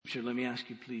Scripture, let me ask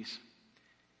you, please,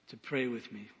 to pray with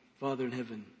me. Father in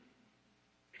heaven,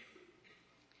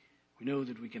 we know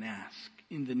that we can ask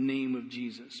in the name of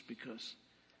Jesus because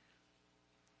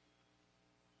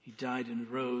he died and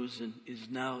rose and is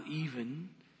now even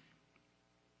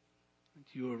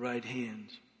at your right hand,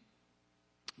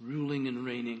 ruling and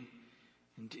reigning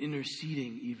and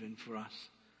interceding even for us.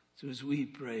 So as we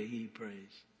pray, he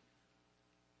prays.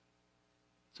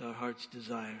 It's our heart's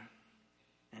desire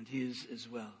and his as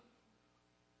well,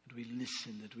 that we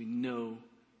listen, that we know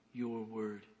your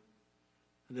word,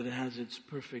 and that it has its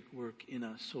perfect work in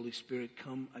us. Holy Spirit,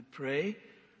 come, I pray,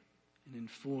 and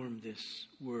inform this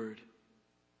word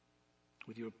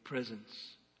with your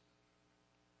presence,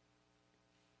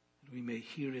 that we may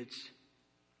hear it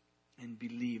and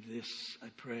believe this, I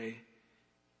pray,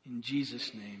 in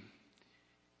Jesus' name.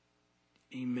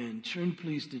 Amen. Turn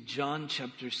please to John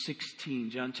chapter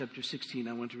 16. John chapter 16.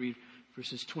 I want to read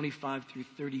verses 25 through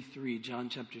 33. John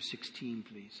chapter 16,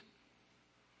 please.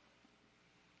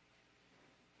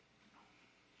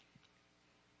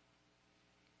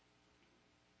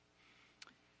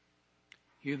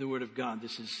 Hear the word of God.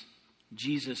 This is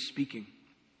Jesus speaking.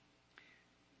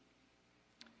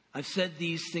 I've said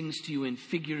these things to you in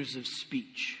figures of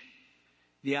speech.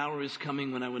 The hour is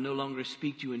coming when I will no longer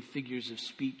speak to you in figures of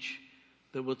speech,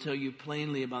 but will tell you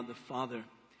plainly about the Father.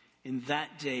 In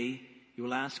that day you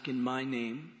will ask in my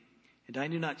name, and I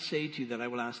do not say to you that I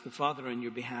will ask the Father on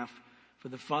your behalf, for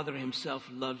the Father himself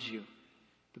loves you,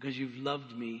 because you've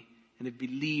loved me and have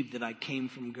believed that I came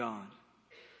from God.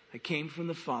 I came from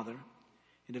the Father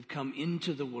and have come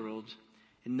into the world,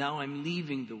 and now I'm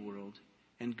leaving the world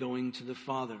and going to the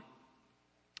Father.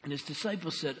 And his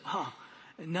disciples said,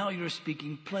 and now you're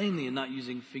speaking plainly and not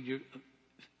using figurative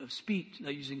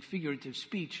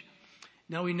speech.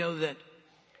 Now we know that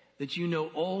you know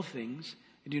all things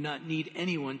and do not need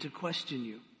anyone to question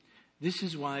you. This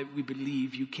is why we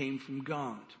believe you came from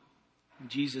God. And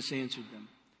Jesus answered them,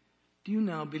 do you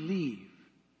now believe?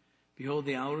 Behold,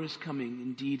 the hour is coming,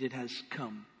 indeed it has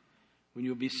come, when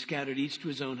you will be scattered each to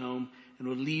his own home and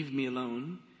will leave me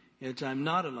alone. Yet I'm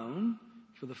not alone,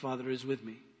 for the Father is with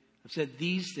me. I've said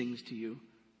these things to you,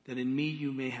 that in me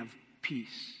you may have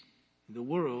peace. In the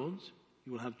world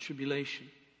you will have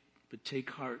tribulation, but take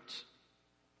heart.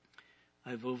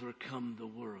 I've overcome the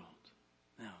world.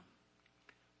 Now,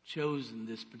 I've chosen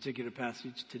this particular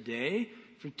passage today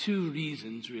for two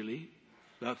reasons, really.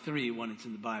 Well, three. One, it's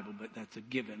in the Bible, but that's a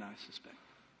given, I suspect.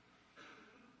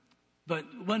 But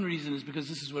one reason is because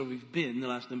this is where we've been the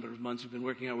last number of months. We've been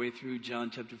working our way through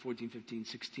John chapter 14, 15,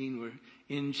 16. We're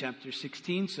in chapter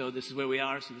 16, so this is where we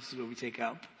are, so this is where we take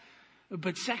up.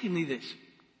 But secondly, this.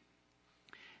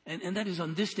 And that is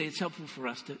on this day, it's helpful for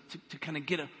us to kind of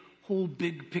get a whole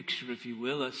big picture, if you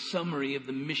will, a summary of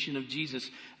the mission of Jesus.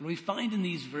 And we find in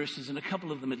these verses, and a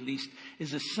couple of them at least,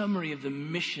 is a summary of the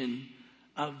mission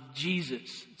of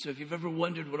Jesus. So if you've ever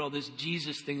wondered what all this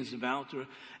Jesus thing is about, or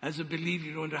as a believer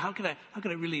you wonder, how could I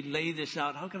really lay this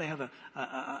out? How could I have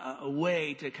a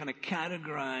way to kind of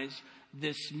categorize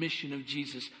this mission of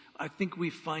Jesus? I think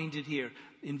we find it here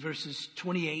in verses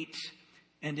 28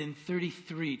 and in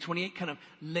 33. 28 kind of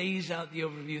lays out the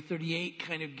overview. 38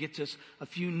 kind of gets us a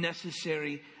few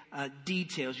necessary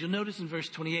details. You'll notice in verse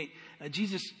 28,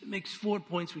 Jesus makes 4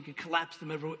 points. We could collapse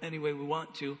them any way we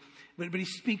want to. But he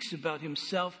speaks about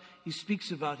himself. He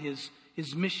speaks about his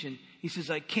mission. He says,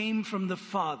 I came from the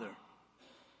Father.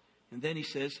 And then he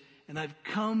says, and I've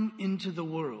come into the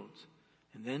world.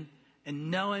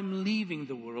 And now I'm leaving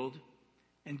the world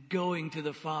and going to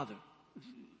the Father.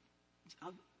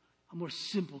 How more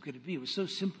simple could it be? It was so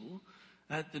simple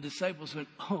that the disciples went,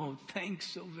 oh, thanks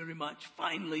so very much.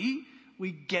 Finally,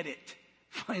 we get it.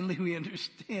 Finally, we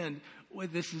understand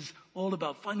what this is all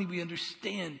about. Finally, we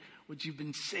understand what you've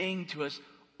been saying to us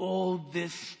all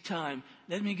this time.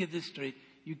 Let me get this straight.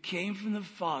 You came from the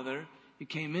Father. You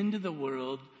came into the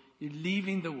world. You're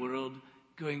leaving the world,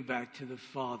 going back to the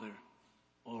Father.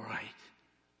 All right,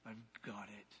 I've got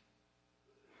it.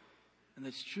 And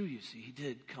that's true, you see. He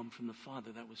did come from the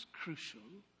Father. That was crucial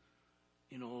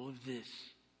in all of this.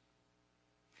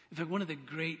 In fact, one of the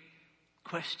great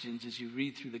questions as you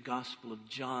read through the Gospel of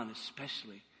John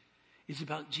especially is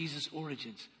about Jesus'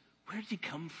 origins. Where did he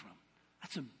come from?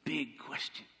 That's a big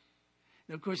question.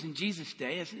 Now, of course, in Jesus'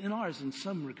 day, as in ours in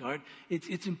some regard,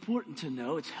 it's important to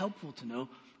know, it's helpful to know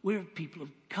where people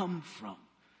have come from.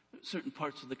 Certain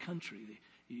parts of the country,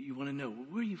 you want to know,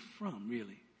 where are you from,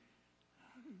 really?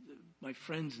 My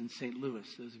friends in St. Louis,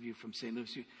 those of you from St.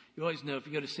 Louis, you always know if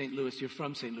you go to St. Louis, you're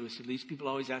from St. Louis at least, people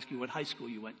always ask you what high school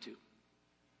you went to.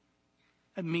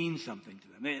 That means something to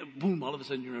them. Boom, all of a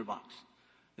sudden you're in a box.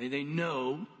 They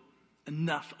know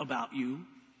enough about you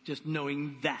just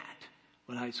knowing that,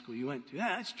 what high school you went to.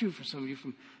 Yeah, that's true for some of you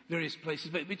from various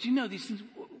places. But you know these things.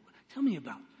 Tell me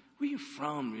about where you're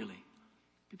from, really.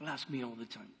 People ask me all the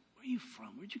time, where are you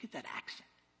from? Where'd you get that accent?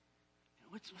 You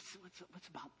know, what's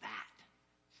about that?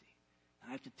 See,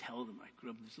 I have to tell them I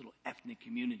grew up in this little ethnic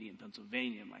community in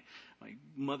Pennsylvania. My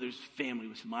mother's family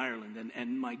was from Ireland,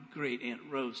 and my great Aunt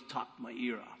Rose talked my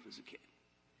ear off as a kid.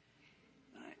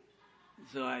 All right?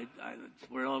 So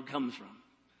that's where it all comes from.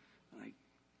 I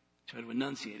try to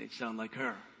enunciate it, sound like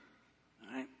her.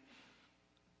 All right?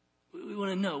 We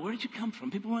want to know, where did you come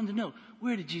from? People want to know,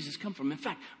 where did Jesus come from? In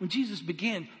fact, when Jesus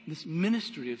began this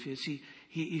ministry of his,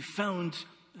 he found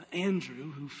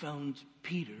Andrew, who found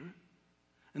Peter.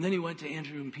 And then he went to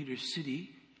Andrew and Peter's city,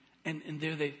 and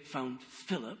there they found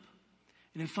Philip.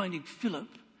 And in finding Philip,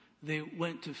 they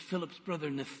went to Philip's brother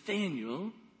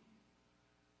Nathanael,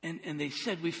 and they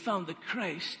said, we found the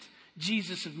Christ,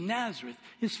 Jesus of Nazareth.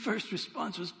 His first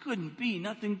response was, couldn't be.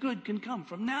 Nothing good can come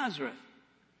from Nazareth.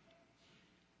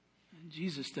 And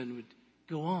Jesus then would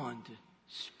go on to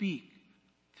speak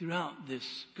throughout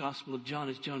this Gospel of John,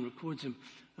 as John records him,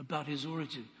 about his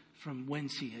origin, from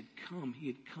whence he had come. He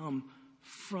had come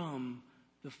from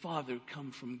the Father,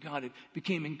 come from God. It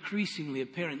became increasingly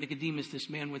apparent. Nicodemus, this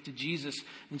man, went to Jesus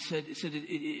and said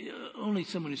only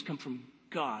someone who's come from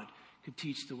God could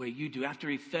teach the way you do. After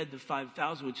he fed the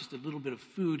 5,000 with just a little bit of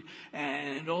food,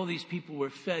 and all these people were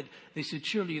fed, they said,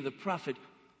 surely you're the prophet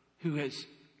who has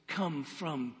come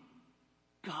from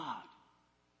God.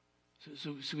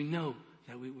 So we know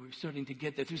that we're starting to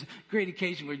get that. There's a great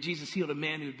occasion where Jesus healed a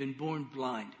man who had been born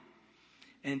blind.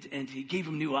 And he gave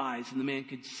him new eyes, and the man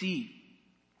could see.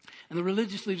 And the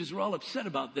religious leaders were all upset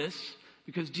about this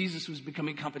because Jesus was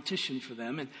becoming competition for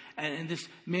them. And this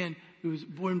man who was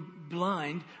born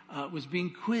blind was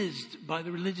being quizzed by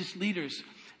the religious leaders.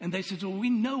 And they said, well, we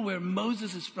know where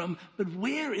Moses is from, but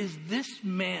where is this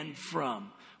man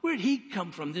from? Where did he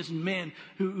come from, this man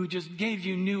who just gave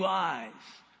you new eyes?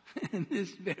 And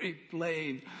this very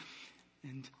plain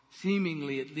and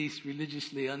seemingly, at least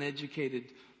religiously uneducated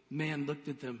man looked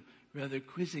at them rather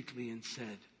quizzically and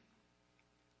said,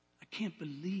 I can't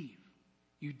believe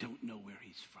you don't know where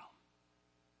he's from.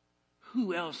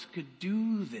 Who else could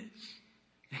do this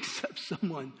except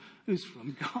someone who's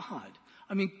from God?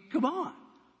 I mean, come on.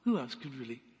 Who else could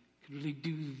really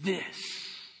do this?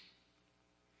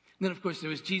 And then, of course, there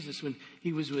was Jesus when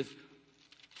he was with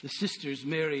the sisters,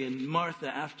 Mary and Martha,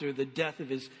 after the death of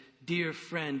his dear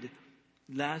friend,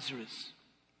 Lazarus.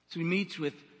 So he meets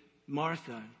with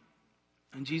Martha,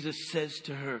 and Jesus says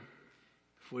to her,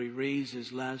 before he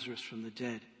raises Lazarus from the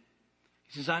dead,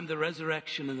 he says, I'm the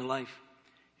resurrection and the life.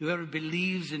 Whoever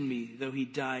believes in me, though he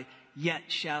die, yet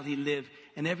shall he live.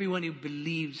 And everyone who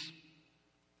believes,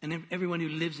 and everyone who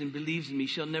lives and believes in me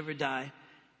shall never die.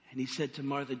 And he said to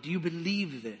Martha, do you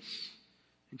believe this?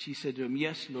 And she said to him,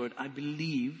 yes, Lord, I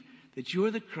believe that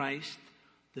you're the Christ,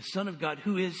 the Son of God,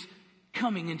 who is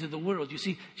coming into the world. You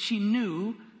see, she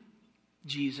knew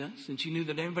Jesus, and she knew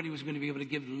that everybody was going to be able to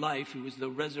give life, who was the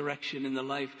resurrection and the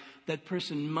life. That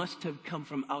person must have come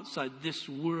from outside this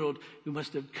world, who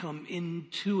must have come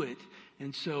into it.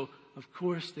 And so, of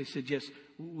course, they said, yes,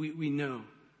 we know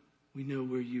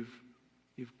where you've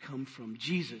come from.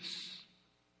 Jesus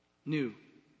knew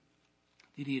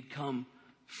that he had come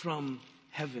from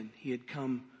heaven. He had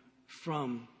come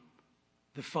from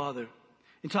the Father.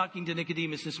 In talking to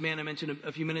Nicodemus, this man I mentioned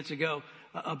a few minutes ago,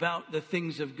 about the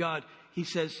things of God, he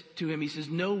says to him,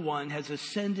 no one has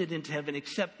ascended into heaven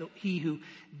except he who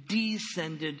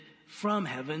descended from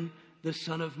heaven, the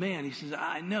Son of Man. He says,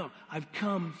 I know, I've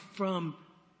come from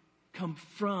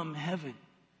heaven.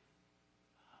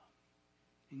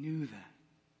 He knew that.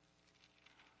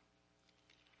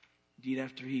 Indeed,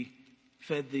 after he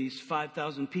fed these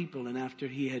 5,000 people, and after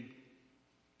he had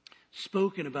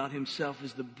spoken about himself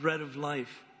as the bread of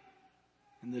life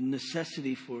and the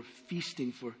necessity for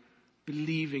feasting, for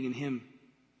believing in him,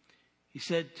 he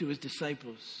said to his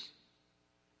disciples,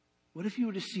 what if you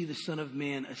were to see the Son of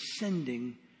Man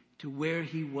ascending to where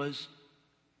he was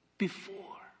before?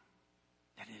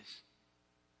 That is,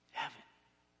 heaven,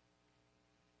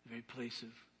 the very place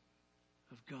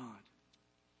of God.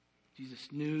 Jesus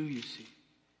knew, you see.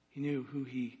 He knew who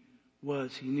he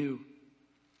was. He knew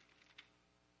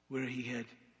where he had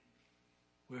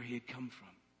come from.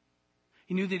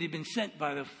 He knew that he'd been sent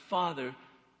by the Father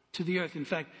to the earth. In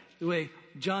fact, the way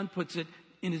John puts it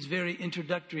in his very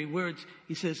introductory words,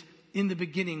 he says, in the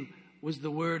beginning was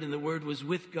the Word, and the Word was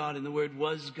with God, and the Word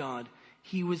was God.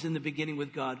 He was in the beginning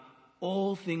with God.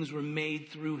 All things were made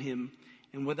through him,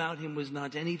 and without him was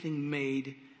not anything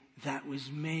made that was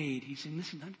made. He's saying,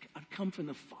 listen, I've come from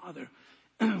the Father.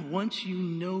 Once you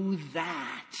know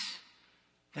that,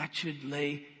 that should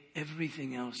lay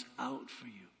everything else out for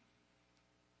you.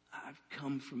 I've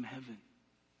come from heaven.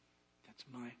 That's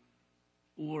my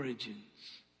origins.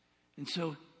 And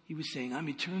so he was saying, I'm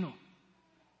eternal.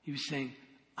 He was saying,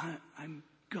 I'm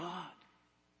God.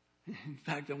 In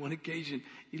fact, on one occasion,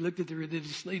 he looked at the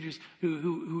religious leaders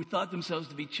who thought themselves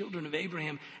to be children of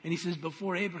Abraham, and he says,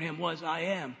 before Abraham was, I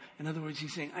am. In other words,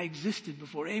 he's saying, I existed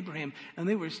before Abraham. And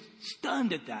they were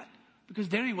stunned at that, because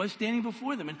there he was standing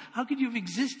before them. And how could you have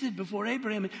existed before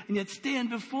Abraham and yet stand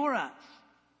before us?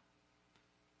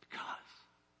 Because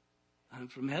I'm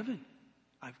from heaven.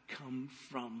 I've come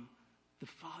from the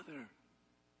Father.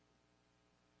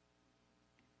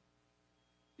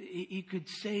 He could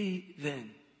say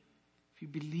then, if you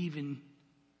believe in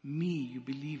me, you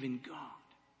believe in God.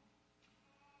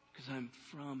 Because I'm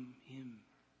from him.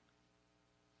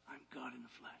 I'm God in the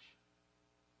flesh.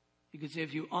 He could say,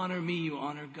 if you honor me, you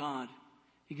honor God.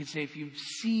 He could say, if you've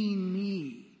seen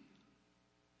me,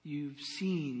 you've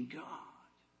seen God.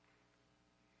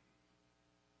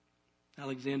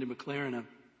 Alexander Maclaren,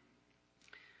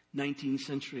 a 19th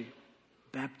century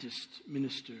Baptist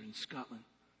minister in Scotland,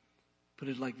 put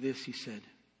it like this. He said,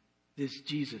 this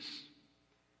Jesus,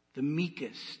 the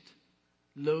meekest,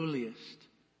 lowliest,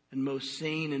 and most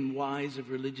sane and wise of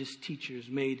religious teachers,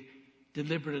 made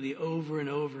deliberately over and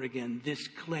over again this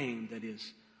claim, that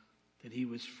is, that he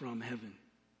was from heaven,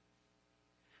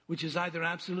 which is either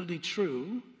absolutely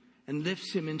true and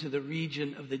lifts him into the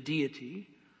region of the deity,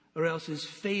 or else is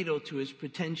fatal to his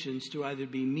pretensions to either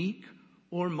be meek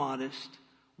or modest,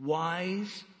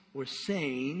 wise or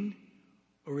sane,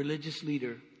 or religious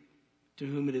leader to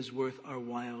whom it is worth our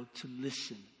while to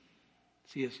listen.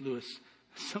 C.S. Lewis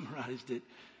summarized it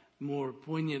more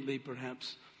poignantly,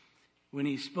 perhaps, when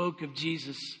he spoke of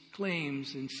Jesus'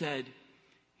 claims and said,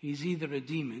 he's either a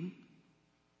demon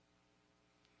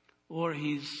or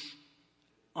he's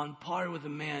on par with a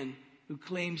man who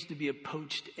claims to be a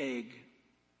poached egg.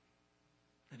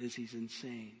 That is, he's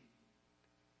insane.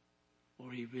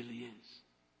 Or he really is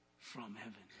from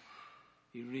heaven.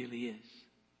 He really is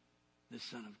the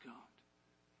Son of God.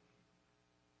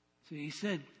 So he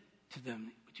said to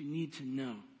them, what you need to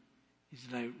know is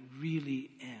that I really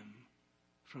am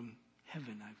from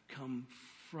heaven. I've come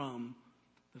from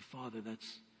the Father.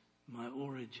 That's my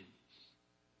origins.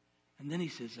 And then he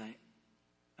says,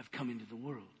 I've come into the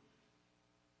world.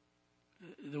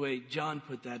 The way John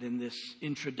put that in this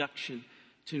introduction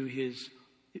to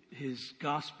his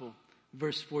gospel,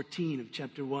 verse 14 of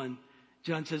chapter 1,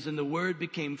 John says, and the Word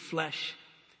became flesh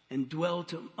and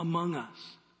dwelt among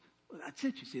us. Well, that's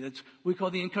it, you see. That's what we call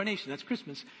the incarnation. That's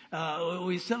Christmas.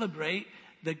 We celebrate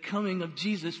the coming of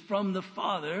Jesus from the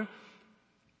Father.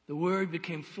 The Word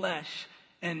became flesh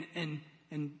and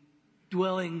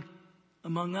dwelling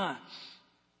among us.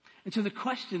 And so the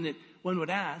question that one would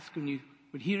ask when you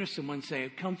would hear someone say,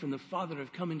 I've come from the Father,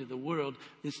 I've come into the world,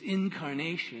 this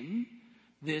incarnation,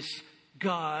 this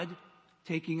God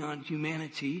taking on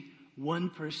humanity, one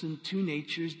person, two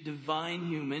natures, divine,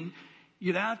 human,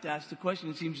 you'd have to ask the question,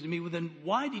 it seems to me, well then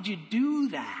why did you do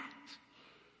that?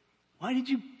 Why did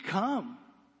you come?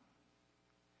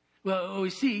 Well, we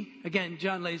see, again,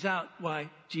 John lays out why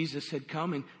Jesus had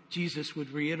come, and Jesus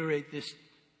would reiterate this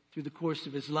through the course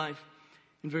of his life.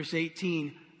 In verse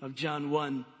 18 of John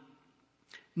 1,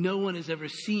 no one has ever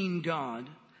seen God,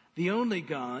 the only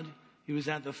God who is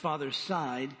at the Father's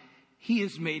side. He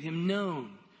has made him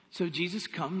known. So Jesus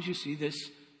comes, you see,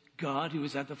 this God who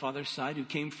is at the Father's side, who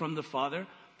came from the Father.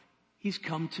 He's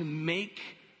come to make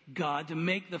God, to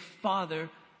make the Father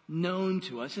known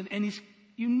to us. And he's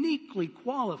uniquely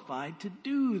qualified to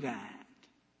do that.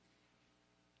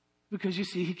 Because you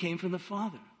see, he came from the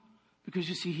Father. Because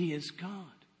you see, he is God.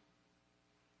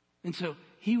 And so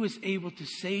he was able to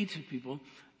say to people,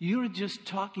 you're just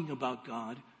talking about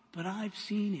God, but I've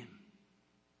seen him.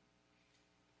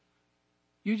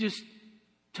 You're just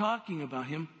talking about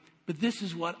him, but this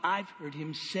is what I've heard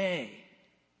him say.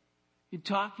 You're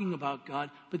talking about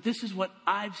God, but this is what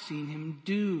I've seen him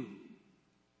do.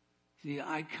 See,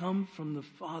 I come from the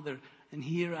Father, and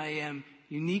here I am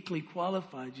uniquely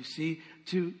qualified, you see,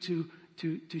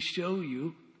 to show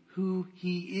you who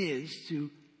he is, to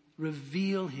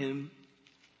reveal him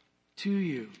to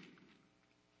you.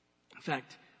 In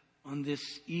fact, on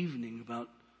this evening about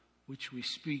which we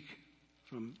speak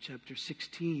from chapter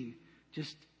 16,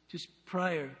 just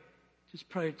prior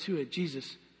to it,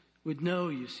 Jesus would know,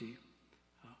 you see,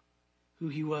 who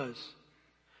he was.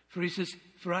 For he says,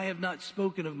 for I have not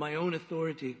spoken of my own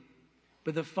authority,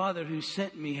 but the Father who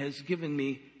sent me has given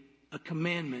me a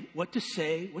commandment, what to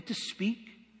say, what to speak.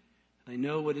 And I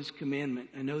know what his commandment.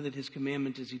 I know that his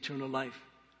commandment is eternal life.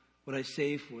 What I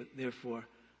say, therefore,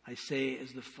 I say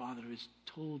as the Father has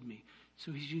told me.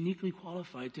 So he's uniquely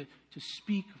qualified to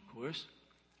speak, of course,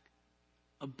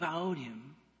 about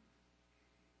him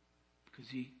because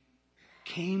he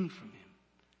came from him,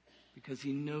 because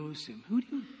he knows him. Who do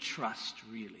you trust,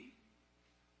 really,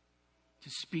 to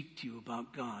speak to you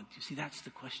about God? You see, that's the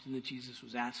question that Jesus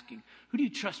was asking. Who do you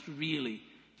trust, really,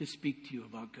 to speak to you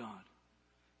about God?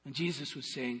 And Jesus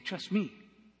was saying, trust me.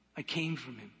 I came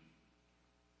from him.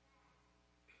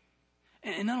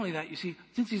 And not only that, you see,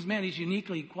 since he's man, he's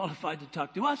uniquely qualified to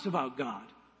talk to us about God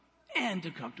and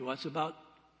to talk to us about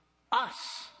us.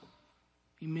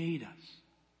 He made us.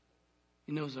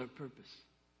 He knows our purpose.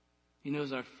 He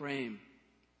knows our frame.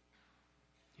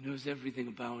 He knows everything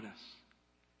about us.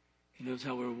 He knows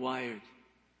how we're wired.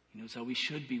 He knows how we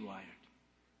should be wired.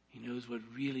 He knows what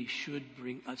really should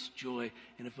bring us joy.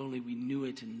 And if only we knew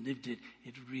it and lived it,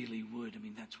 it really would. I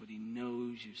mean, that's what he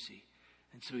knows, you see.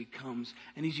 And so he comes,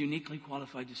 and he's uniquely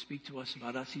qualified to speak to us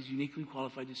about us. He's uniquely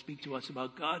qualified to speak to us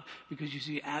about God, because you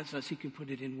see, as us, he can put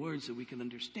it in words that we can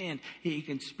understand. He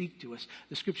can speak to us.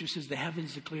 The scripture says the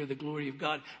heavens declare the glory of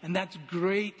God, and that's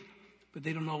great, but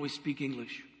they don't always speak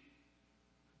English.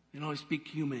 They don't always speak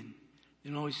human. They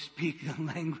don't always speak the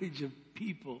language of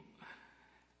people.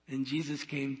 And Jesus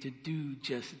came to do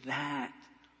just that.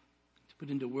 Put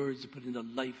into words, to put into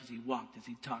life as he walked, as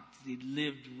he talked, as he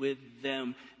lived with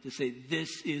them, to say,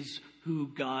 this is who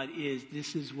God is.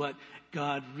 This is what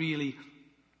God really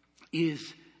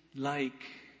is like.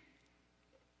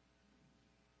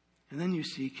 And then you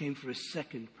see, he came for a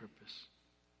second purpose.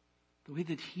 The way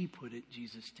that he put it,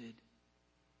 Jesus did,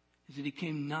 is that he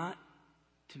came not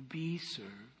to be served,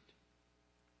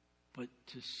 but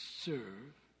to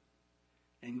serve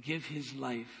and give his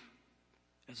life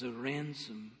as a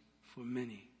ransom for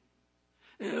many.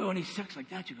 When he talks like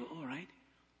that, you go, all right,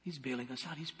 he's bailing us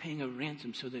out. He's paying a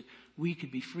ransom so that we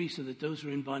could be free, so that those who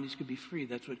are in bondage could be free.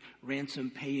 That's what ransom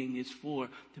paying is for.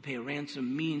 To pay a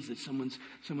ransom means that someone's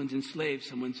enslaved,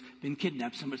 someone's been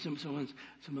kidnapped,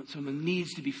 someone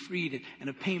needs to be freed, and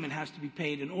a payment has to be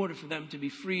paid in order for them to be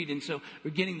freed. And so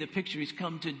we're getting the picture. He's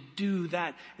come to do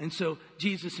that. And so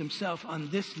Jesus himself, on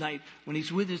this night, when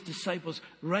he's with his disciples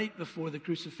right before the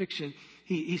crucifixion,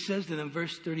 he says to them,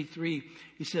 verse 33,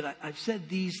 he said, I've said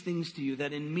these things to you,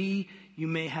 that in me you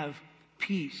may have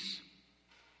peace.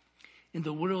 In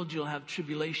the world you'll have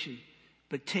tribulation,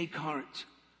 but take heart.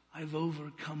 I've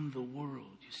overcome the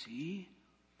world. You see,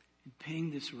 in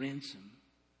paying this ransom,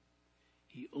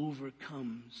 he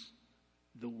overcomes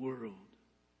the world.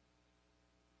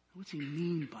 What's he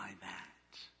mean by that?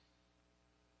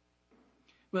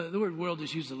 Well, the word world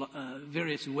is used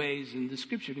various ways in the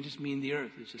scripture. It can just mean the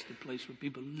earth. It's just a place where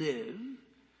people live.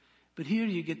 But here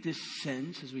you get this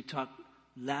sense, as we talked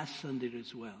last Sunday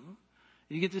as well,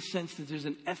 you get this sense that there's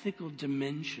an ethical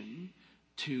dimension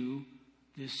to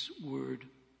this word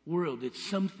world. It's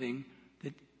something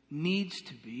that needs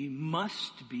to be,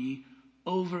 must be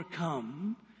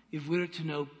overcome if we're to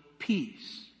know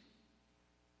peace.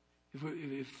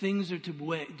 If things are to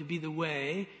be the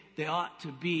way they ought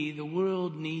to be, the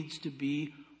world needs to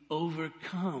be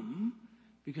overcome,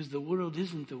 because the world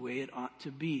isn't the way it ought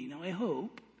to be. Now, I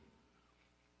hope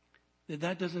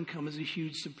that doesn't come as a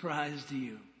huge surprise to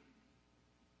you,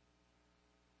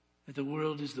 that the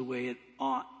world is the way it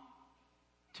ought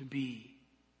to be.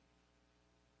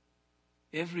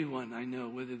 Everyone I know,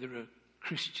 whether they're a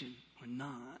Christian or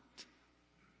not,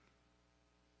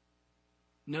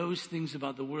 knows things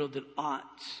about the world that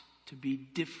ought to be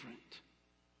different.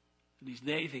 At least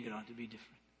they think it ought to be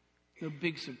different. No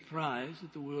big surprise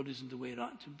that the world isn't the way it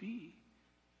ought to be.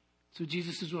 So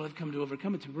Jesus says, well, I've come to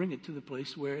overcome it, to bring it to the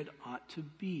place where it ought to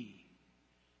be,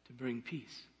 to bring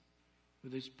peace,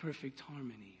 where there's perfect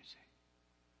harmony, you say.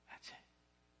 That's it.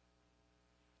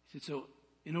 He said, so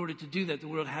in order to do that, the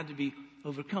world had to be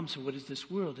overcome. So what is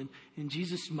this world? And in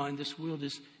Jesus' mind, this world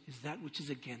is that which is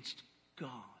against God.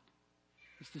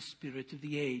 It's the spirit of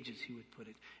the age, as he would put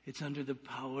it. It's under the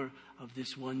power of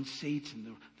this one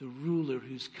Satan, the ruler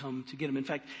who's come to get him. In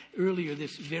fact, earlier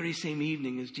this very same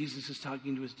evening, as Jesus is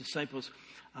talking to his disciples,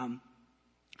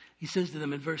 he says to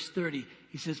them in verse 30,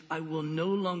 he says, I will no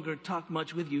longer talk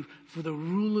much with you, for the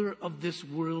ruler of this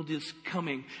world is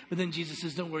coming. But then Jesus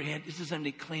says, don't worry, this doesn't have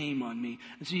any claim on me.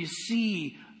 And so you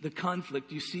see the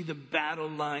conflict, you see the battle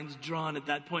lines drawn at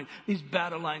that point. These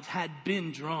battle lines had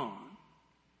been drawn.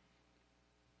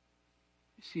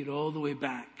 You see it all the way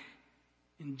back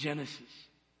in Genesis,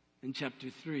 in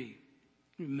chapter 3.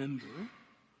 Remember,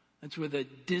 that's where the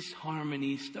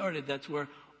disharmony started. That's where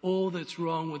all that's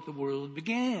wrong with the world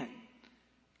began.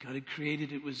 God had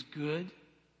created it was good.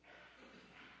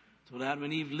 Told Adam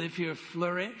and Eve, live here,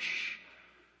 flourish.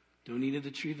 Don't eat of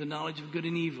the tree of the knowledge of good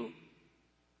and evil.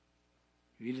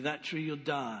 If you eat of that tree, you'll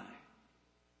die.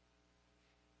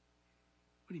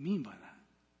 What do you mean by that?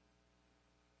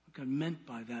 What God meant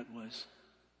by that was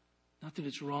not that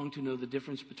it's wrong to know the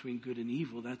difference between good and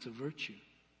evil. That's a virtue.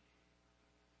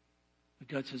 But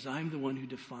God says, I'm the one who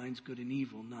defines good and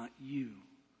evil, not you.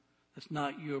 That's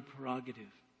not your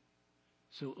prerogative.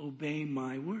 So obey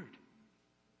my word.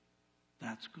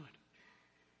 That's good.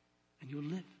 And you'll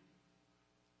live.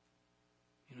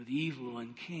 You know, the evil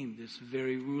one came, this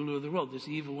very ruler of the world. This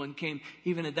evil one came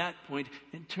even at that point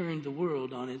and turned the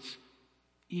world on its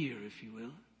ear, if you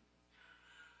will.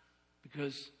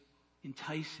 Because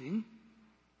enticing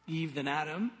Eve and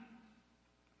Adam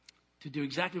to do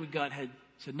exactly what God had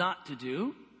said not to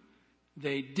do,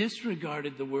 they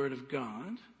disregarded the word of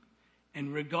God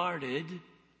and regarded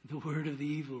the word of the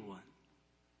evil one.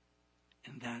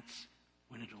 And that's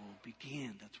when it all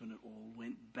began. That's when it all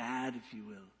went bad, if you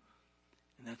will.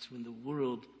 And that's when the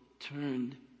world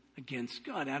turned against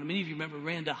God. Adam and Eve, you remember,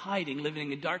 ran to hiding,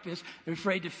 living in darkness. They're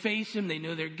afraid to face him. They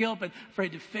know their guilt, but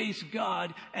afraid to face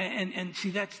God. And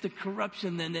see, that's the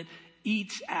corruption then that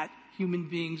eats at human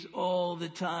beings all the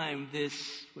time.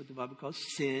 This, what the Bible calls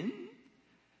sin.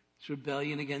 This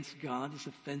rebellion against God, this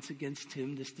offense against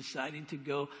him, this deciding to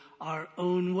go our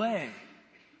own way.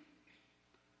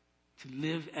 To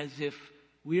live as if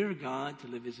we're God, to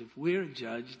live as if we're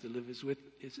judged, to live as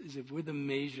if we're the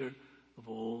measure of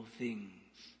all things.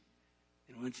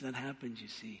 And once that happens, you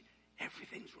see,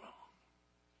 everything's wrong.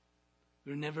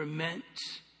 We're never meant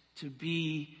to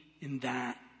be in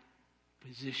that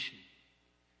position.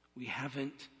 We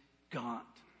haven't got,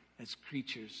 as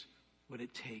creatures, what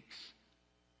it takes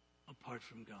apart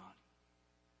from God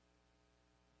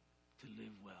to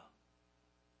live well.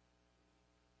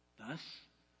 Thus,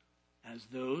 as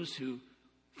those who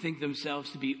think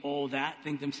themselves to be all that,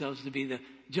 think themselves to be the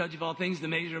judge of all things, the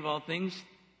measure of all things,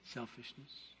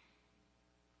 selfishness,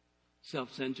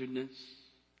 self-centeredness,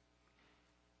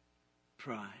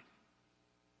 pride,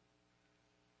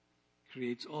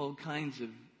 creates all kinds of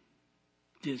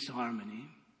disharmony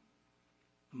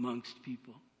amongst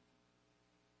people,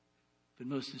 but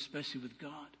most especially with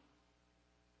God,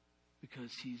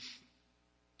 because he's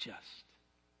just.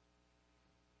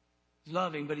 He's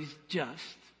loving, but he's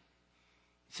just.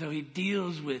 So he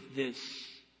deals with this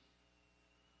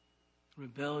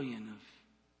rebellion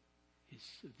of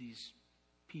these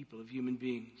people, of human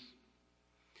beings.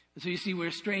 And so you see, we're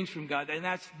estranged from God, and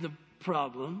that's the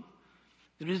problem.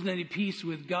 There isn't any peace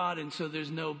with God, and so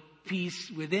there's no peace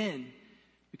within,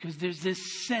 because there's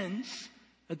this sense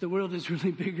that the world is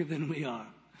really bigger than we are.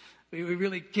 We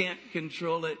really can't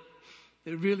control it.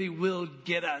 It really will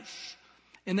get us.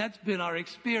 And that's been our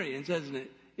experience, hasn't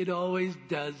it? It always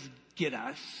does get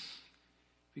us,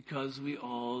 because we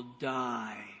all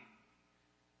die.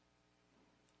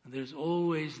 And there's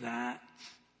always that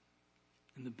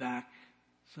in the back,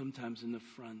 sometimes in the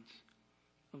front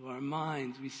of our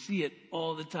minds. We see it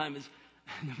all the time.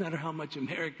 No matter how much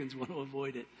Americans want to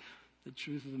avoid it, the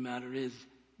truth of the matter is,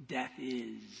 death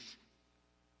is.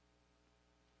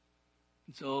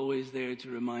 It's always there to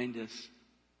remind us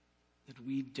that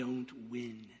we don't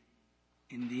win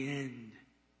in the end.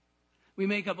 We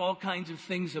make up all kinds of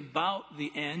things about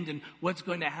the end and what's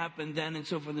going to happen then and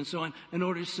so forth and so on in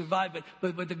order to survive.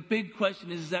 But the big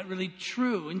question is that really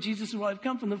true? And Jesus said, well, I've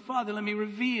come from the Father. Let me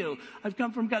reveal. I've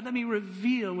come from God. Let me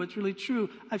reveal what's really true.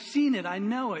 I've seen it. I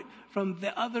know it from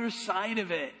the other side of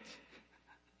it.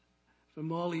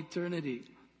 From all eternity.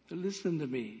 So listen to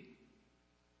me.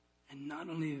 And not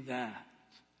only that,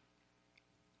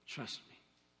 trust me.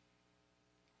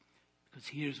 Because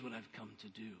here's what I've come to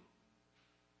do.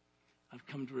 I've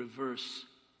come to reverse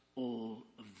all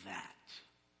of that.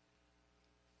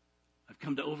 I've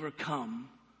come to overcome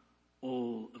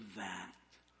all of that.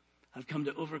 I've come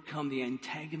to overcome the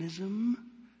antagonism,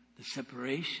 the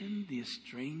separation, the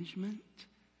estrangement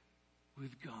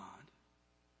with God.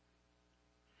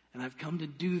 And I've come to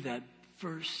do that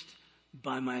first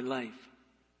by my life.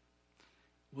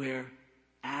 Where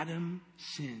Adam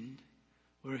sinned,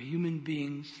 where human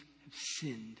beings have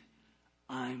sinned,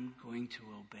 I'm going to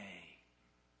obey.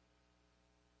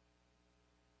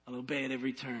 I'll obey at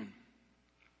every turn.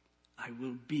 I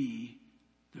will be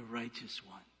the righteous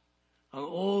one. I'll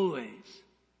always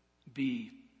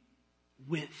be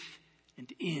with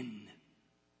and in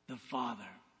the Father.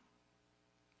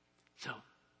 So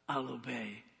I'll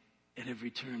obey at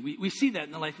every turn. We see that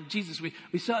in the life of Jesus.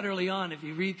 We saw it early on. If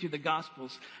you read through the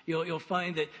Gospels, you'll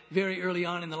find that very early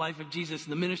on in the life of Jesus, in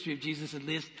the ministry of Jesus at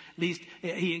least,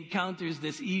 he encounters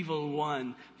this evil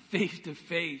one face to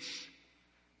face.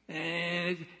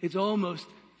 And it almost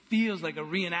feels like a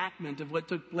reenactment of what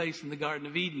took place in the Garden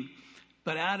of Eden.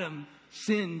 But Adam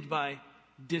sinned by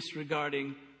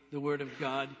disregarding the Word of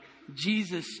God.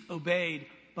 Jesus obeyed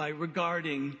by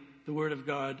regarding the Word of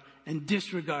God and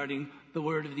disregarding the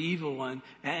word of the evil one.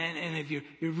 And if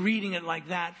you're reading it like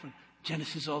that from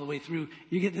Genesis all the way through,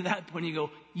 you get to that point and you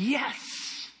go,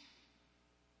 yes!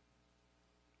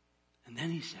 And then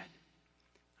he said,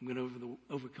 I'm going to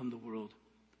overcome the world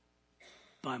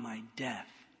by my death.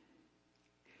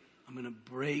 I'm going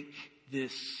to break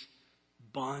this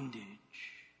bondage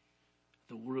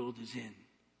the world is in.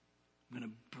 I'm going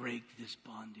to break this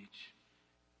bondage,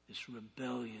 this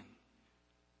rebellion.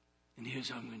 And here's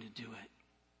how I'm going to do it.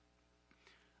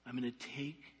 I'm going to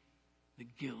take the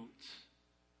guilt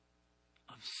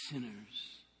of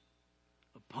sinners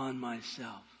upon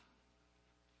myself,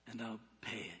 and I'll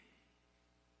pay it.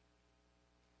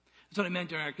 That's what I meant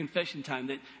during our confession time,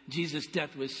 that Jesus'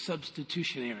 death was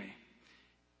substitutionary.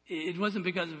 It wasn't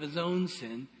because of his own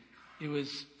sin. It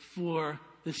was for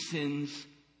the sins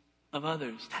of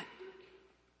others. That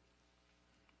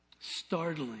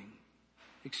startling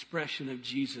expression of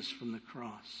Jesus from the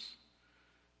cross.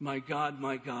 My God,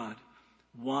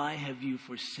 why have you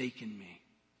forsaken me?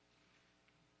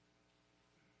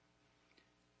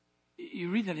 You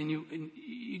read that and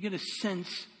you get a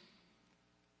sense,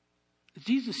 is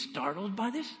Jesus startled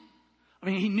by this? I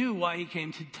mean, he knew why he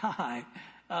came to die.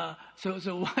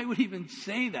 So why would he even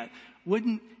say that?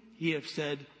 Wouldn't he have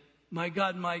said, my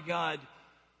God,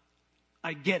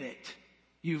 I get it.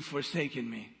 You've forsaken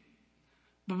me.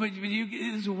 But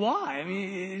it's why. I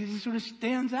mean, it just sort of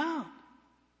stands out.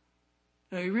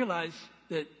 Now you realize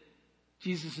that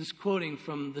Jesus is quoting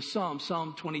from the Psalm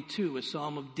 22, a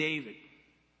Psalm of David.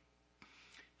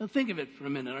 Now think of it for a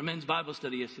minute. Our men's Bible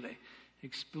study yesterday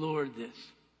explored this.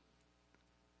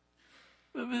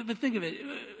 But think of it.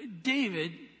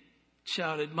 David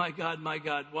shouted, my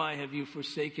God, why have you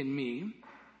forsaken me?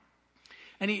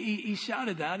 And he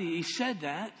shouted that, he said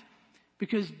that,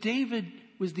 because David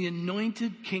was the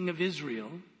anointed king of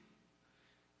Israel,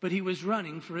 but he was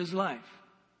running for his life.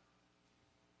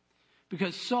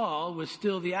 Because Saul was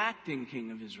still the acting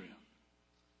king of Israel.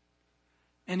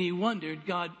 And he wondered,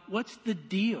 God, what's the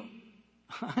deal?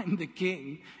 I'm the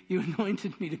king. You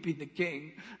anointed me to be the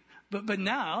king. But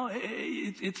now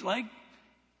it's like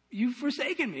you've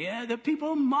forsaken me. The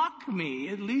people mock me,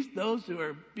 at least those who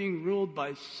are being ruled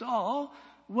by Saul.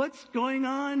 What's going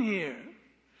on here?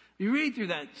 You read through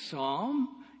that psalm,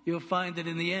 you'll find that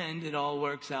in the end it all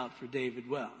works out for David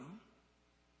well.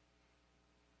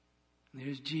 And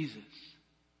there's Jesus.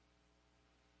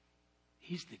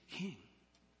 He's the king.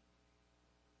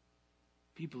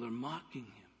 People are mocking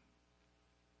him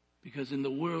because in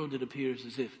the world it appears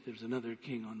as if there's another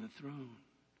king on the throne.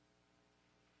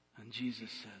 And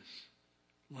Jesus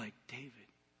says, like David,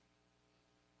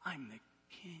 I'm the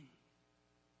king.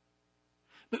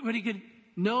 But he could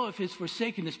know of his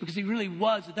forsakenness because he really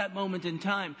was at that moment in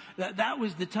time. That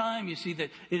was the time, you see, that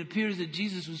it appears that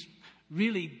Jesus was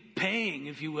really paying,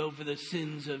 if you will, for the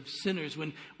sins of sinners.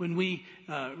 When we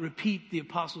repeat the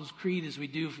Apostles' Creed as we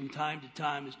do from time to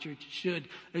time, as churches should,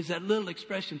 there's that little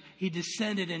expression, he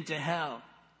descended into hell.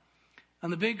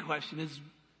 And the big question is,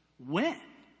 when?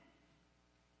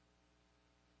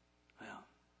 Well,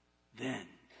 then.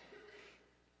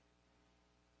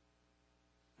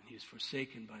 And he was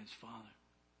forsaken by his Father.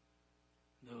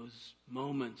 Those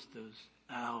moments, those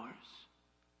hours,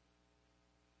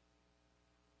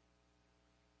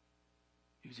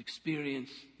 he was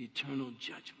experienced the eternal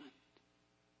judgment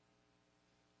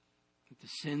that the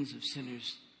sins of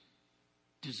sinners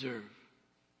deserve.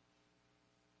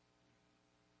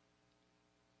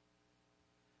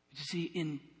 But you see,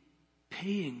 in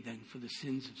paying then for the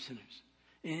sins of sinners,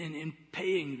 and in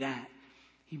paying that,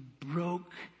 he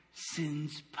broke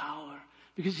sin's power.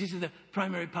 Because he said the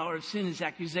primary power of sin is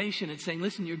accusation. It's saying,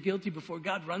 listen, you're guilty before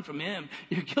God. Run from him.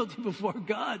 You're guilty before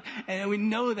God. And we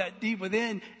know that deep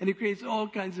within. And it creates all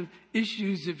kinds of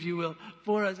issues, if you will,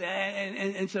 for us.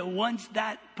 And so once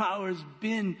that power's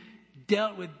been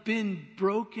dealt with, been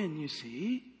broken, you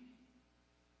see,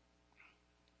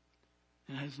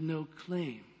 it has no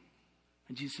claim.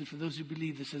 And Jesus said, for those who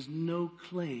believe, this has no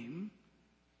claim,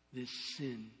 this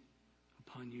sin,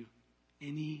 upon you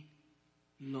any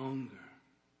longer.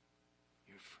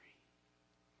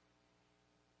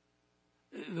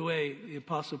 The way the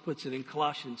apostle puts it in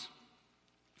Colossians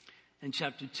in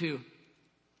chapter 2,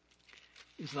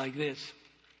 is like this.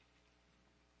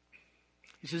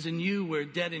 He says, and you were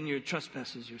dead in your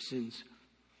trespasses, your sins.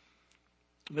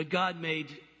 But God made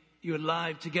you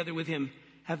alive together with him,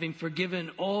 having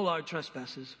forgiven all our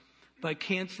trespasses by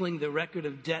canceling the record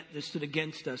of debt that stood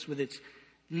against us with its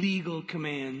legal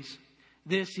commands.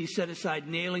 This he set aside,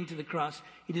 nailing to the cross.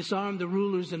 He disarmed the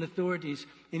rulers and authorities,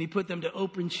 and he put them to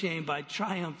open shame by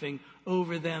triumphing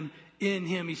over them in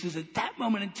him. He says, at that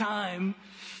moment in time,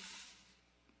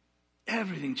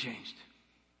 everything changed.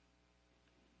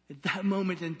 At that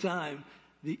moment in time,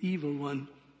 the evil one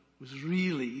was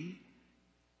really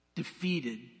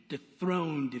defeated,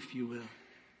 dethroned, if you will.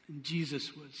 And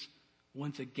Jesus was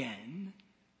once again,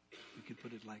 we could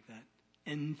put it like that,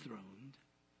 enthroned.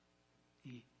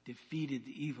 He defeated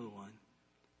the evil one,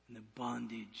 and the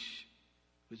bondage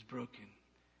was broken.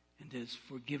 And as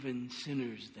forgiven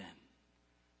sinners then,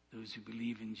 those who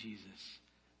believe in Jesus,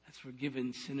 as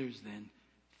forgiven sinners then,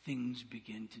 things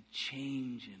begin to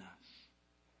change in us.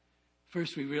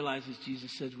 First, we realize, as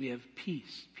Jesus said, we have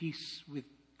peace, peace with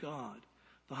God.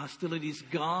 The hostility's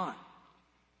gone.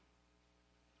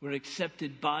 We're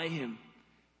accepted by him.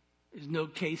 There's no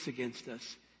case against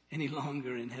us any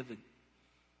longer in heaven.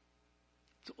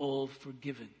 It's all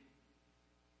forgiven.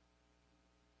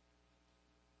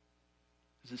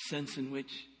 There's a sense in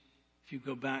which if you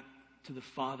go back to the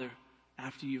Father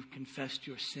after you've confessed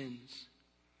your sins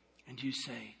and you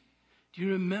say, do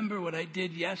you remember what I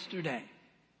did yesterday?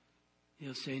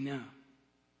 He'll say, no.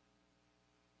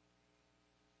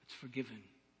 It's forgiven.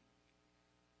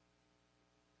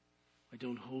 I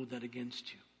don't hold that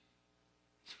against you.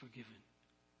 It's forgiven.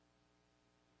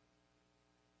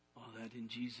 All that in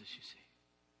Jesus, you see.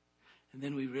 And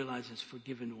then we realize as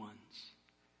forgiven ones,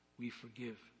 we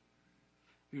forgive.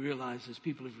 We realize as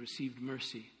people who've received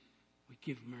mercy, we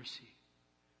give mercy.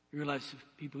 We realize as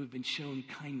people who've been shown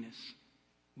kindness,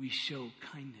 we show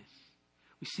kindness.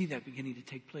 We see that beginning to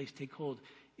take place, take hold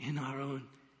in our own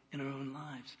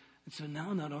lives. And so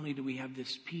now not only do we have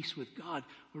this peace with God,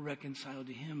 we're reconciled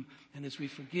to him. And as we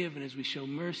forgive and as we show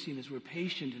mercy and as we're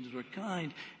patient and as we're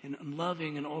kind and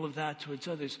loving and all of that towards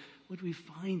others, what we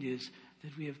find is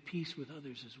that we have peace with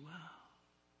others as well.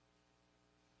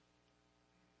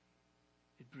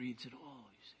 It breeds it all,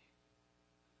 you see.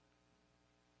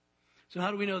 So how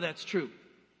do we know that's true?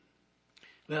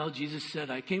 Well, Jesus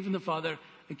said, I came from the Father,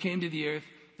 I came to the earth,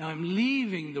 now I'm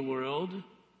leaving the world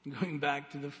and going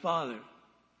back to the Father.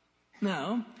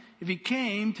 Now, if he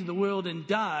came to the world and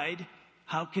died,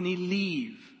 how can he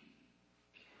leave?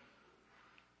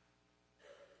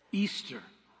 Easter,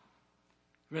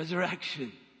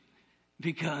 resurrection,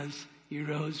 because he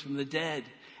rose from the dead.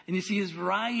 And you see his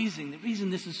rising. The reason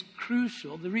this is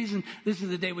crucial, the reason this is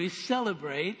the day we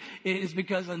celebrate, is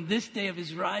because on this day of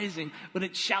his rising, what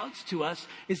it shouts to us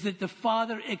is that the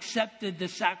Father accepted the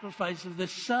sacrifice of the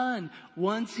Son.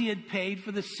 Once he had paid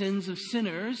for the sins of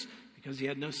sinners, because he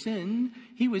had no sin,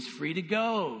 he was free to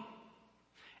go.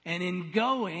 And in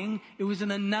going, it was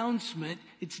an announcement.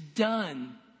 It's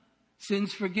done.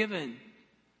 Sin's forgiven.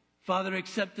 Father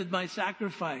accepted my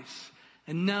sacrifice.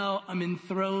 And now I'm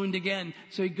enthroned again.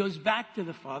 So he goes back to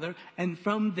the Father, and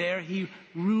from there he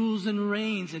rules and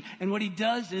reigns. And what he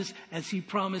does is, as he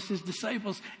promised his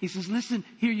disciples, he says, listen,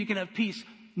 here you can have peace.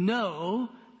 Know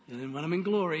that when I'm in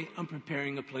glory, I'm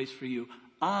preparing a place for you.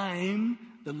 I'm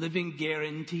the living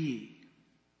guarantee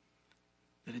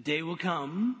that a day will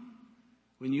come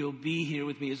when you'll be here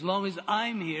with me. As long as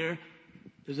I'm here,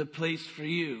 there's a place for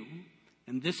you.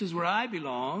 And this is where I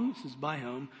belong. This is my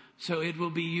home. So it will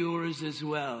be yours as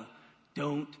well.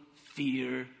 Don't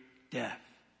fear death.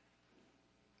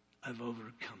 I've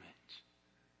overcome it.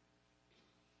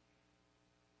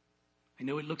 I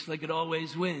know it looks like it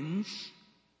always wins,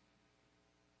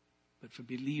 but for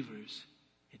believers,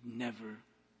 it never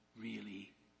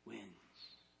really wins.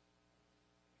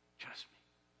 Trust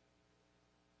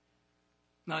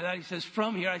me. Now that he says,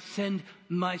 from here I send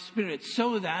my Spirit,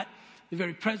 so that the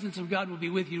very presence of God will be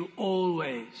with you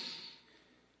always.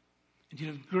 And you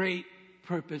have great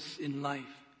purpose in life,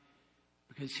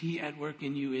 because he at work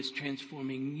in you is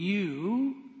transforming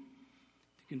you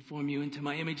to conform you into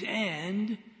my image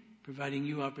and providing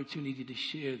you opportunity to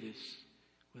share this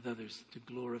with others, to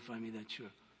glorify me. That's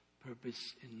your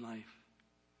purpose in life.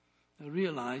 Now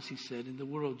realize, he said, in the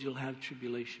world you'll have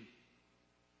tribulation.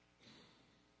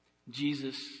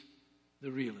 Jesus,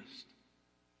 the realist,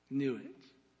 knew it.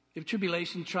 If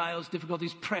tribulation, trials,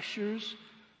 difficulties, pressures,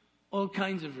 all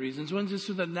kinds of reasons. One's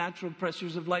just the natural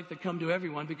pressures of life that come to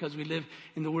everyone because we live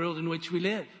in the world in which we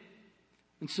live.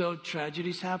 And so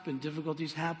tragedies happen,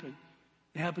 difficulties happen.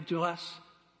 They happen to us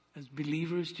as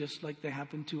believers just like they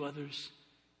happen to others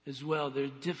as well. There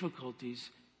are difficulties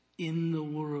in the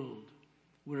world.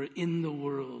 We're in the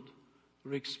world.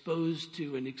 We're exposed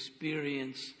to and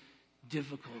experience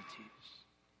difficulties.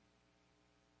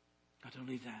 Not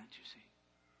only that, you see,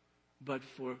 but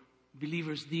for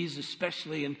believers, these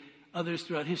especially, and others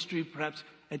throughout history, perhaps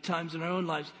at times in our own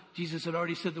lives, Jesus had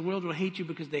already said, the world will hate you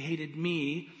because they hated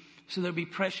me. So there'll be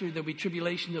pressure, there'll be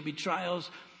tribulation, there'll be trials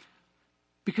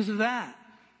because of that.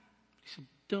 He said,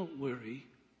 don't worry.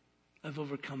 I've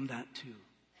overcome that too.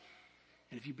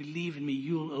 And if you believe in me,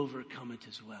 you'll overcome it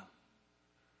as well.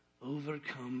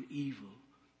 Overcome evil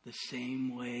the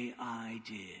same way I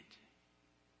did.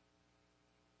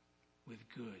 With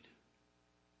good.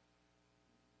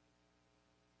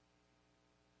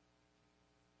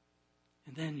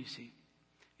 And then you see,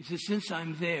 he says, since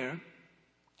I'm there,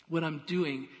 what I'm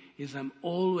doing is I'm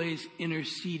always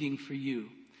interceding for you.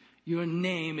 Your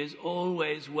name is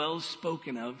always well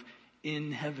spoken of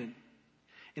in heaven.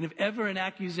 And if ever an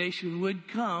accusation would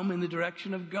come in the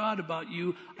direction of God about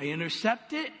you, I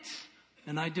intercept it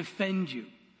and I defend you.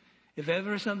 If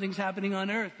ever something's happening on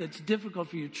earth that's difficult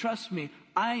for you, trust me,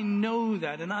 I know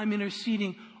that, and I'm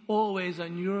interceding always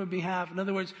on your behalf. In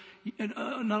other words,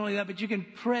 not only that, but you can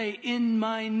pray in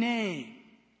my name.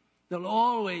 They'll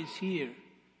always hear.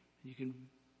 You can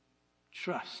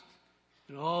trust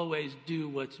and always do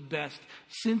what's best.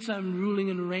 Since I'm ruling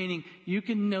and reigning, you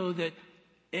can know that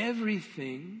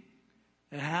everything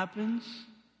that happens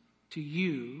to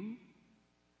you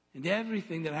and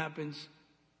everything that happens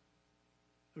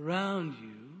around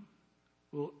you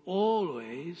will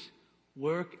always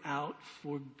work out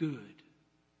for good.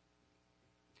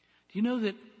 Do you know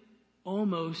that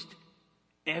almost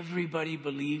everybody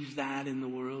believes that in the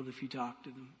world if you talk to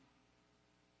them?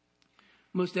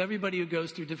 Most everybody who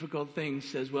goes through difficult things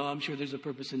says, well, I'm sure there's a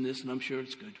purpose in this and I'm sure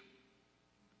it's good.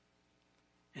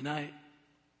 And I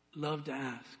love to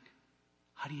ask,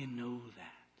 how do you know that?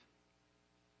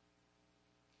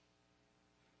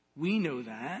 We know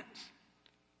that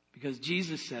because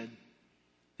Jesus said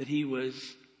that he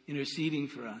was interceding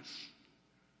for us.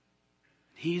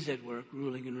 He's at work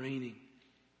ruling and reigning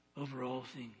over all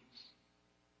things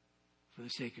for the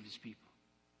sake of his people.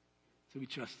 So we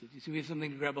trust it. You see, we have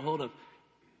something to grab a hold of.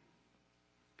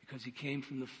 Because he came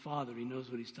from the Father. He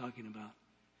knows what he's talking about.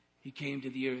 He came to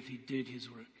the earth. He did his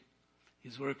work.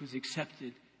 His work was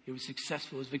accepted. It was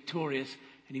successful. It was victorious.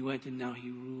 And he went and now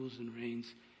he rules and reigns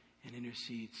and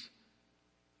intercedes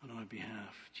on our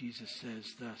behalf. Jesus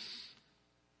says thus,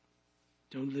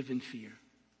 don't live in fear.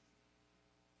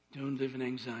 Don't live in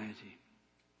anxiety.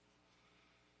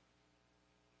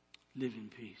 Live in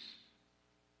peace.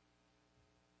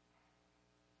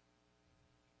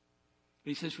 But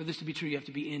he says for this to be true, you have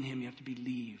to be in him. You have to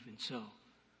believe. And so,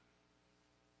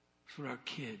 for our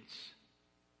kids,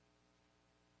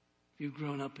 if you've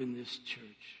grown up in this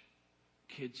church,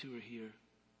 kids who are here,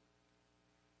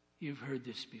 you've heard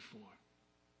this before.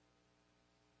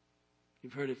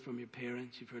 You've heard it from your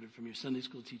parents. You've heard it from your Sunday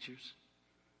school teachers.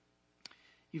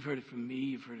 You've heard it from me.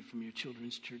 You've heard it from your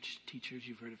children's church teachers.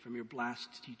 You've heard it from your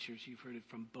Blast teachers. You've heard it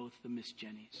from both the Miss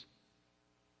Jennies.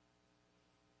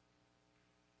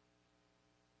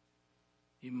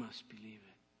 You must believe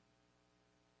it.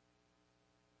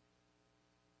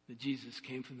 That Jesus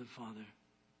came from the Father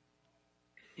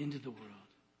into the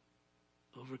world,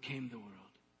 overcame the world,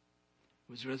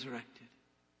 was resurrected,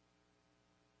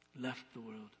 left the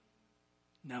world,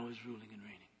 now is ruling and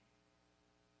reigning.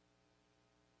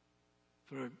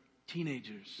 For our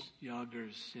teenagers,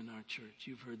 yoggers in our church,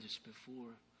 you've heard this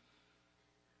before.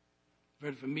 You've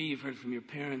heard it from me, you've heard it from your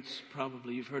parents,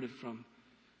 probably. You've heard it from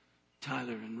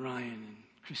Tyler and Ryan and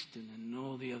Kristen and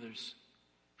all the others.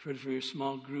 You've heard it from your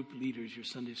small group leaders, your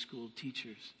Sunday school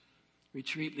teachers,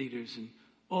 retreat leaders, and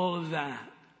all of that.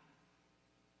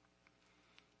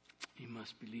 You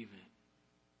must believe it.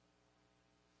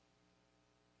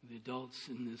 The adults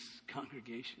in this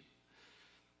congregation,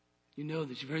 you know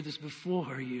that you've heard this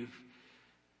before. You've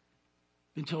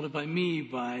been told it by me,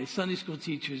 by Sunday school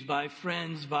teachers, by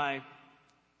friends, by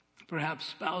perhaps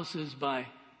spouses, by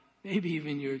maybe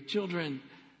even your children.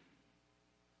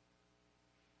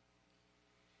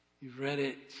 You've read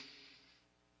it.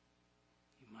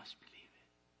 You must believe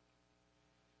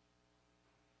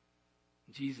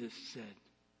it. Jesus said,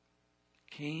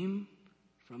 came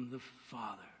from the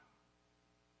Father.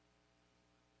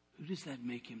 Who does that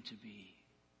make him to be?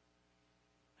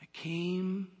 I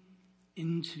came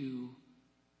into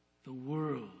the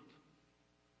world.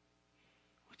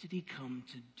 What did he come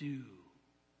to do?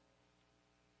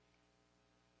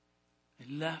 I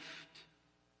left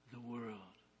the world.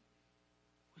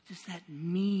 What does that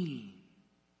mean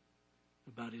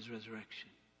about his resurrection?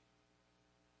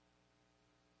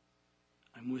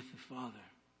 I'm with the Father,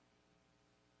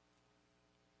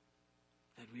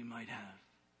 that we might have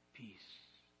peace.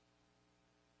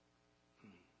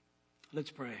 Let's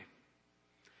pray.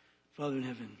 Father in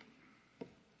heaven,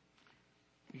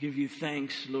 we give you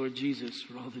thanks, Lord Jesus,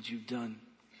 for all that you've done.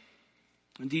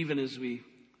 And even as we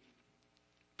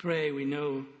pray, we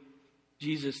know,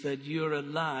 Jesus, that you're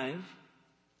alive,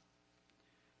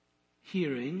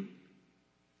 hearing,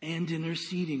 and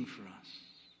interceding for us,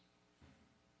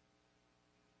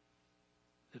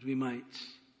 that we might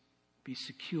be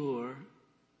secure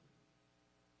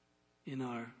in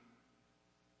our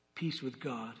peace with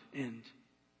God and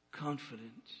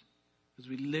confident as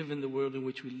we live in the world in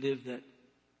which we live, that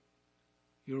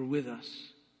you're with us,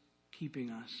 keeping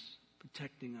us,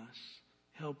 protecting us,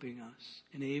 helping us,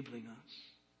 enabling us.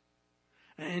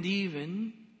 And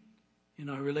even in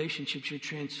our relationships, you're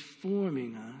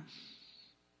transforming us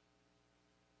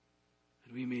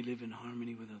that we may live in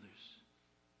harmony with others.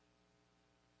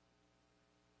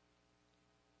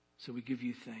 So we give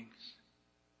you thanks.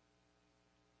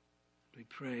 We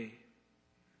pray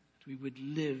that we would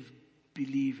live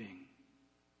believing.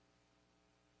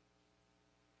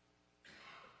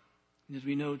 And as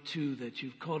we know too that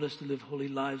you've called us to live holy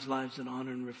lives, lives that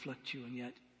honor and reflect you, and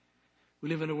yet we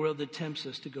live in a world that tempts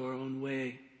us to go our own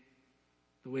way,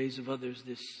 the ways of others.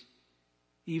 This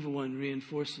evil one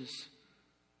reinforces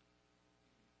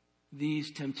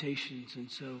these temptations,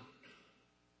 and so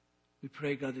we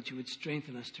pray, God, that you would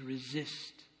strengthen us to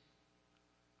resist,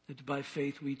 that by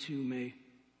faith we too may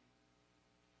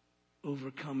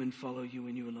overcome and follow you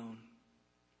and you alone.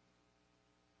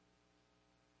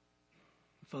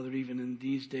 Father, even in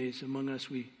these days among us,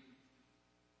 we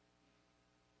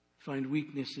find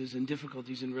weaknesses and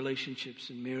difficulties in relationships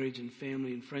and marriage and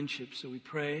family and friendships. So we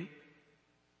pray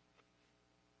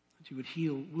that you would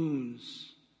heal wounds,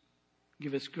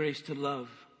 give us grace to love.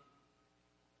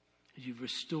 As you've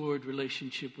restored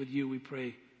relationship with you, we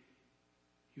pray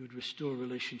you would restore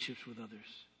relationships with others.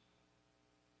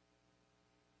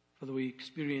 Father, we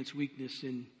experience weakness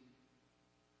in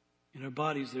our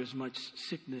bodies. There's much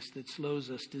sickness that slows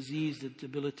us, disease that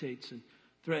debilitates and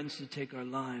threatens to take our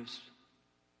lives.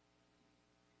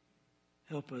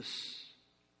 Help us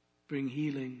bring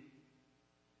healing.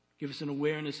 Give us an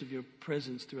awareness of your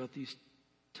presence throughout these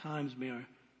times. May our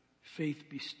faith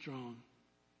be strong.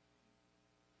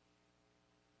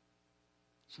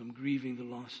 Some grieving the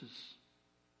losses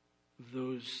of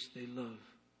those they love.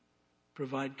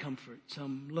 Provide comfort.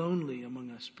 Some lonely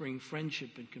among us. Bring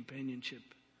friendship and companionship.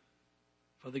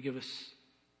 Father, give us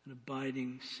an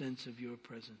abiding sense of your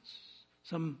presence.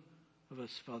 Some of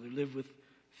us, Father, live with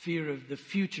fear of the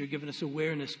future. Give us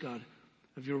awareness, God,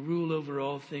 of your rule over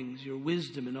all things, your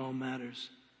wisdom in all matters,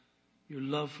 your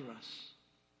love for us,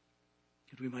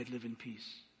 that we might live in peace.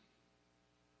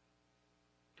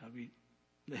 God, we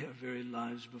lay our very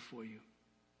lives before you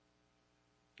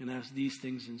and ask these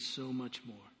things and so much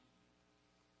more.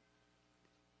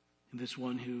 And this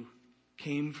one who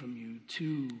came from you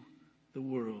to the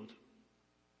world,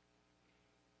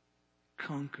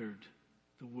 conquered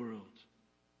the world,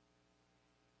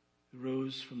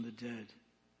 rose from the dead,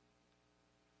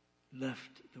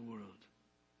 left the world,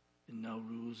 and now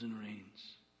rules and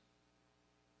reigns.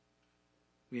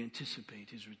 We anticipate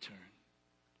his return.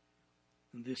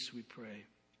 And this we pray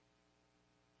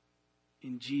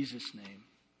in Jesus' name.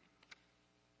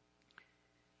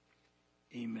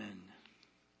 Amen.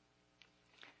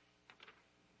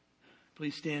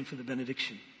 Please stand for the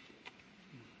benediction.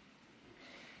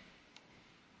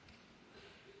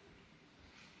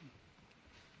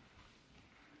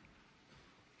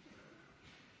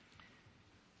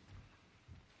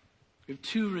 We have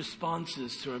two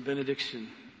responses to our benediction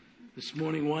this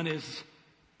morning. One is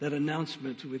that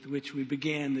announcement with which we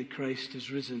began, that Christ has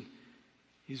risen.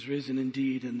 He's risen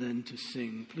indeed, and then to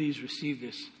sing. Please receive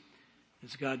this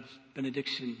as God's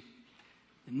benediction.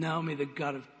 And now may the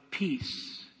God of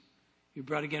peace, who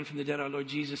brought again from the dead our Lord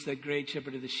Jesus, that great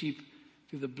shepherd of the sheep,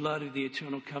 through the blood of the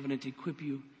eternal covenant, equip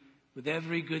you with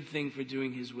every good thing for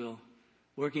doing his will,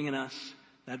 working in us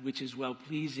that which is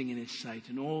well-pleasing in his sight.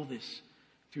 And all this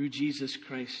through Jesus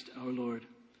Christ our Lord.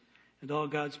 And all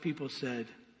God's people said,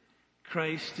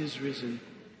 Christ is risen.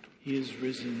 He is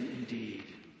risen indeed.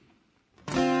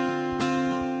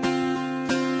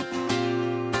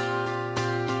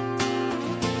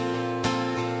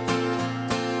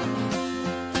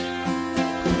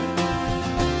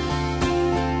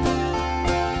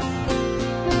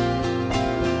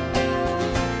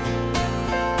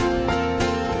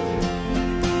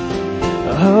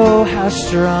 Oh, how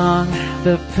strong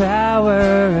the power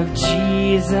of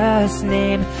Jesus'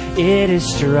 name. It is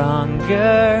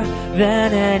stronger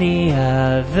than any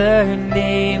other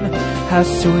name. How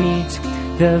sweet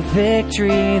the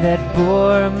victory that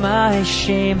bore my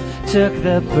shame, took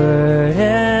the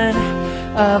burden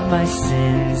of my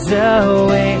sins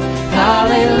away.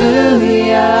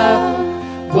 Hallelujah,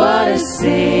 what a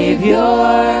Savior.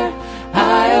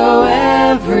 I owe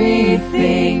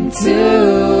everything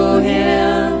to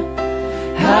Him.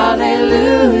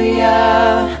 Hallelujah,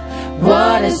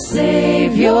 what a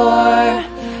Savior.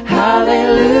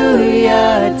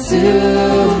 Hallelujah to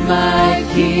my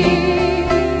King.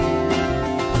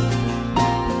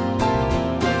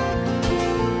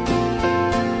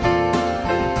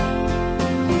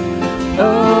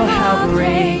 Oh, how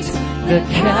great the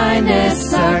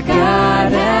kindness our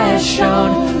God has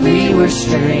shown. We were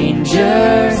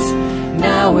strangers,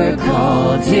 now we're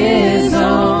called His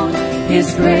own.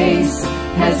 His grace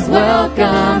has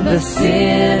welcomed the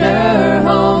sinner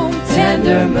home.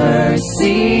 Tender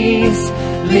mercies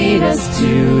lead us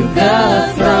to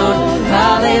the throne.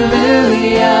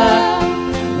 Hallelujah,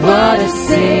 what a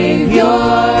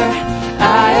Savior.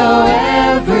 I owe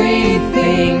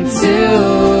everything to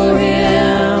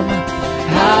Him.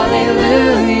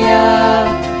 Hallelujah,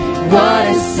 what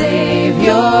a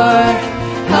Savior.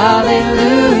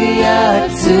 Hallelujah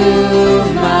to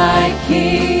my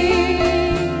King.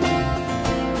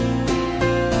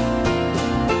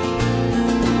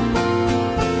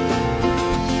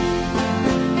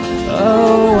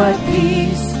 Oh, what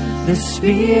peace the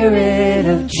Spirit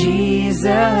of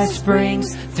Jesus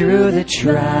brings through the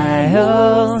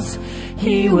trials.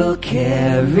 He will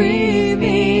carry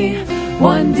me.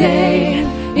 One day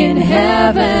in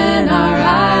heaven our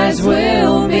eyes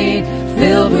will meet,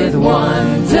 filled with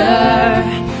wonder.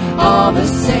 All the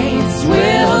saints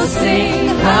will sing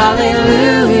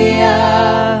hallelujah.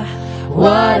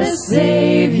 What a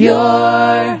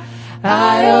Savior.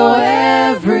 I owe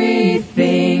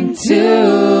everything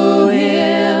to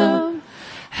Him.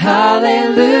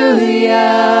 Hallelujah,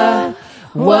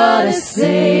 what a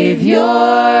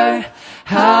Savior.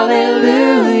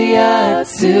 Hallelujah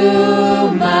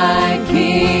to my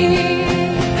King.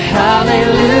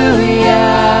 Hallelujah,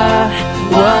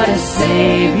 what a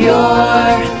Savior.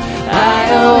 I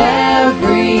owe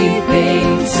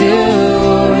everything to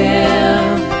Him.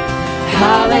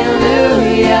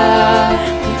 Hallelujah,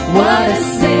 what a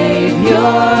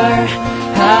Savior.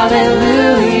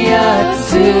 Hallelujah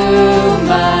to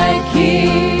my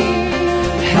King.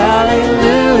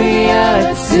 Hallelujah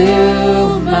to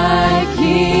my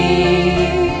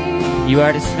King. You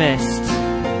are dismissed.